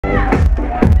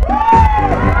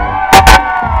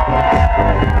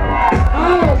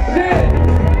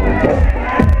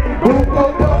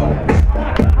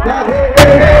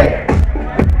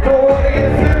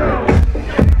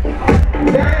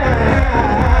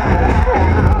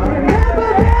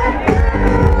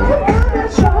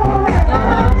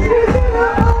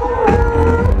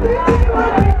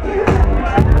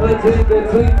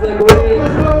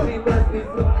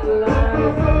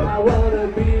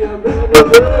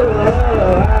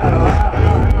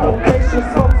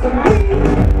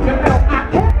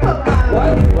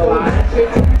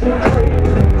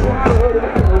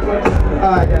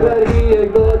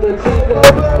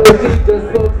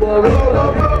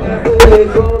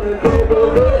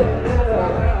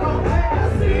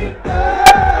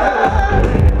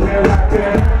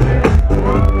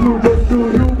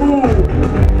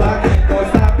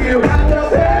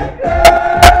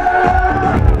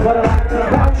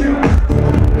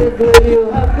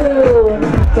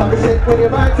Talking shit when you're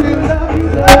mine too. Love you,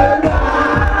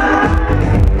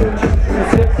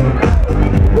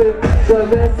 with the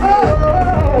messy,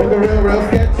 with the real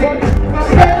sketchy.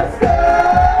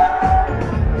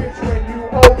 Bitch, when you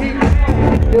OD,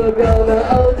 you're gonna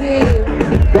OD.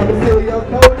 Gonna steal your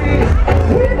Cody.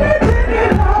 We been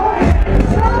drinking all night,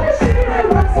 trying to see that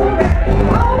what's so bad.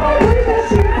 All my way that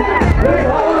shit back. We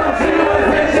hold on to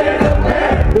a shake of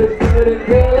bad. Bitch, good and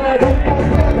good like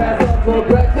pass up for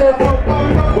breakfast.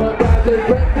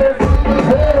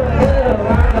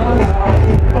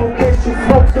 Okay, she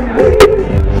smokes some weed.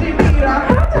 She beat our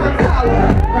hot collar.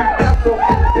 Cracked up so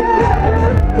happy.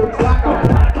 Looks like a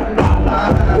fucking dollar.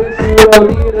 Bitch, you don't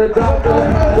need a doctor,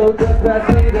 so just pass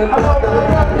me the doctor.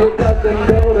 It doesn't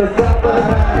go to supper,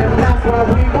 and that's why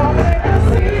we gon' make a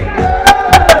scene.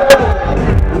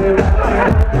 We're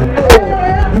out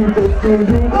there, you just do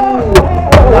you.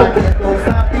 I can't go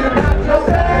stop you, not your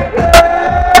bad girl.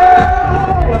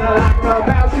 What I like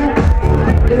about you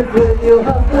is when you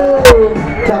hustle.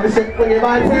 Talking shit when you're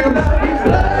mine too. Love you,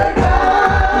 blood guy.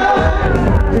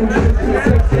 You just so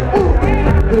sexy. Ooh,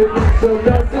 you so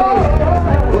dusty.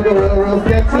 Look a real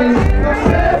sketchy.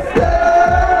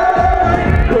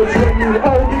 Cause when you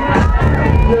OD,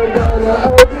 you're gonna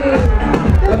OD.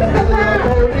 Gonna feel your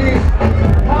Cody.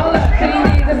 All that she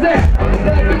needs is that.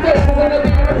 Every day we're gonna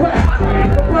be request.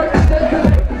 The person that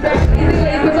connects the back easy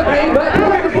lays with a pain, but you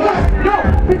like the fuck. Yo,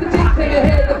 hit the cheeks in your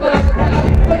head, the fuck.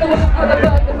 But the one on the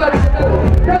fuck.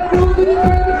 Got the rules in your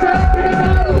friends, the trap, bring it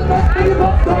down to the fuck, bring it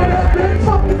up, throw it up, bitch,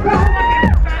 fuck the crowd.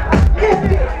 Yeah,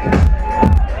 bitch.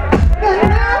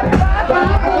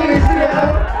 Five police,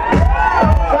 yeah.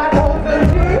 Five holes in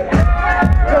me.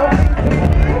 Go BTV.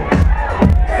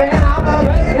 Saying I'm a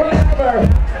bitch, whatever.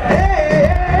 Hey.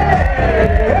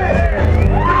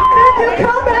 If you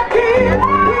come back in,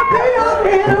 we'll be on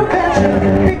intervention.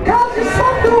 Because you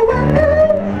smoked the weapon,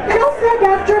 you'll still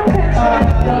got your pension.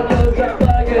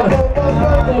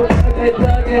 They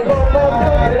plug it,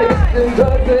 they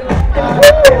drugs it.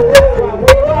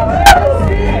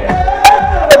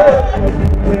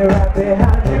 We're right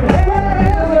behind you.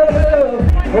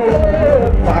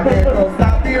 I can't go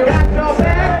stop you. Got your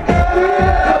back.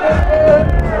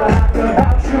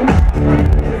 About you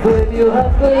is when you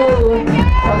hustle.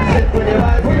 Talk shit when you're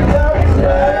like you love you.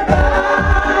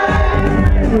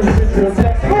 You're so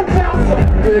sexy.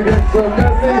 You get so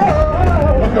messy.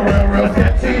 Look around real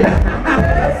sketchy.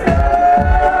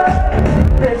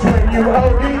 Bitch, when you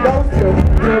OD, don't steal.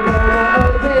 You're gonna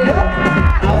OD.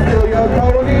 I'll steal your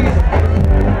Cody.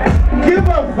 Give a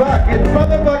fuck. It's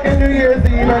motherfucking New Year's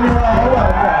Eve and you're all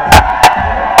welcome.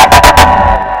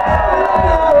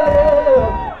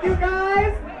 You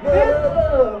guys,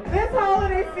 this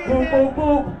holiday season,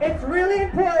 it's really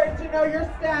important to know your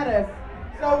status.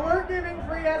 So we're giving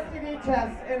free STD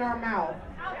tests in our mouth.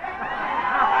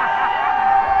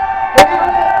 In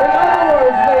other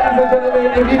words, ladies and gentlemen,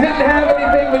 if you didn't have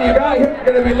anything when you got here, you're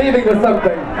going to be leaving with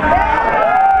something.